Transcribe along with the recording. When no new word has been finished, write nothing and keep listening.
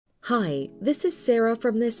Hi, this is Sarah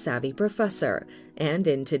from The Savvy Professor, and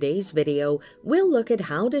in today's video, we'll look at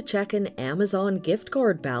how to check an Amazon gift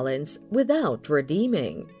card balance without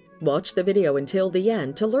redeeming. Watch the video until the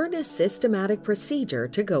end to learn a systematic procedure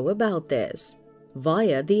to go about this.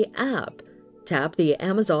 Via the app. Tap the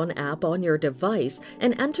Amazon app on your device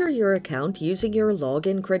and enter your account using your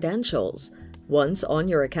login credentials. Once on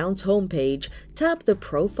your account's homepage, tap the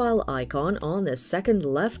profile icon on the second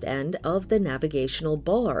left end of the navigational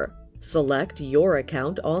bar. Select your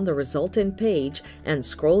account on the resultant page and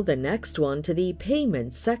scroll the next one to the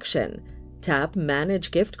Payments section. Tap Manage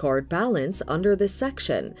Gift Card Balance under the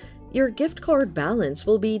section. Your gift card balance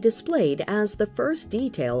will be displayed as the first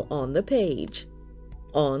detail on the page.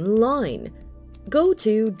 Online. Go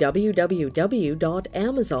to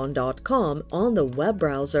www.amazon.com on the web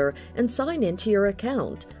browser and sign into your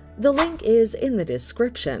account. The link is in the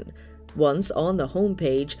description. Once on the home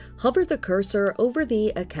page, hover the cursor over the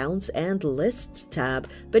Accounts and Lists tab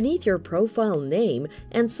beneath your profile name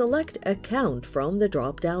and select Account from the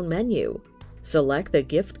drop-down menu. Select the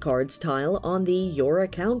Gift Cards tile on the Your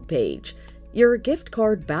Account page. Your gift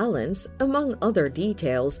card balance, among other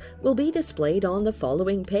details, will be displayed on the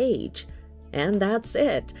following page. And that's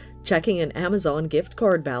it. Checking an Amazon gift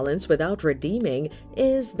card balance without redeeming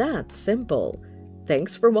is that simple.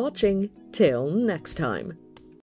 Thanks for watching. Till next time.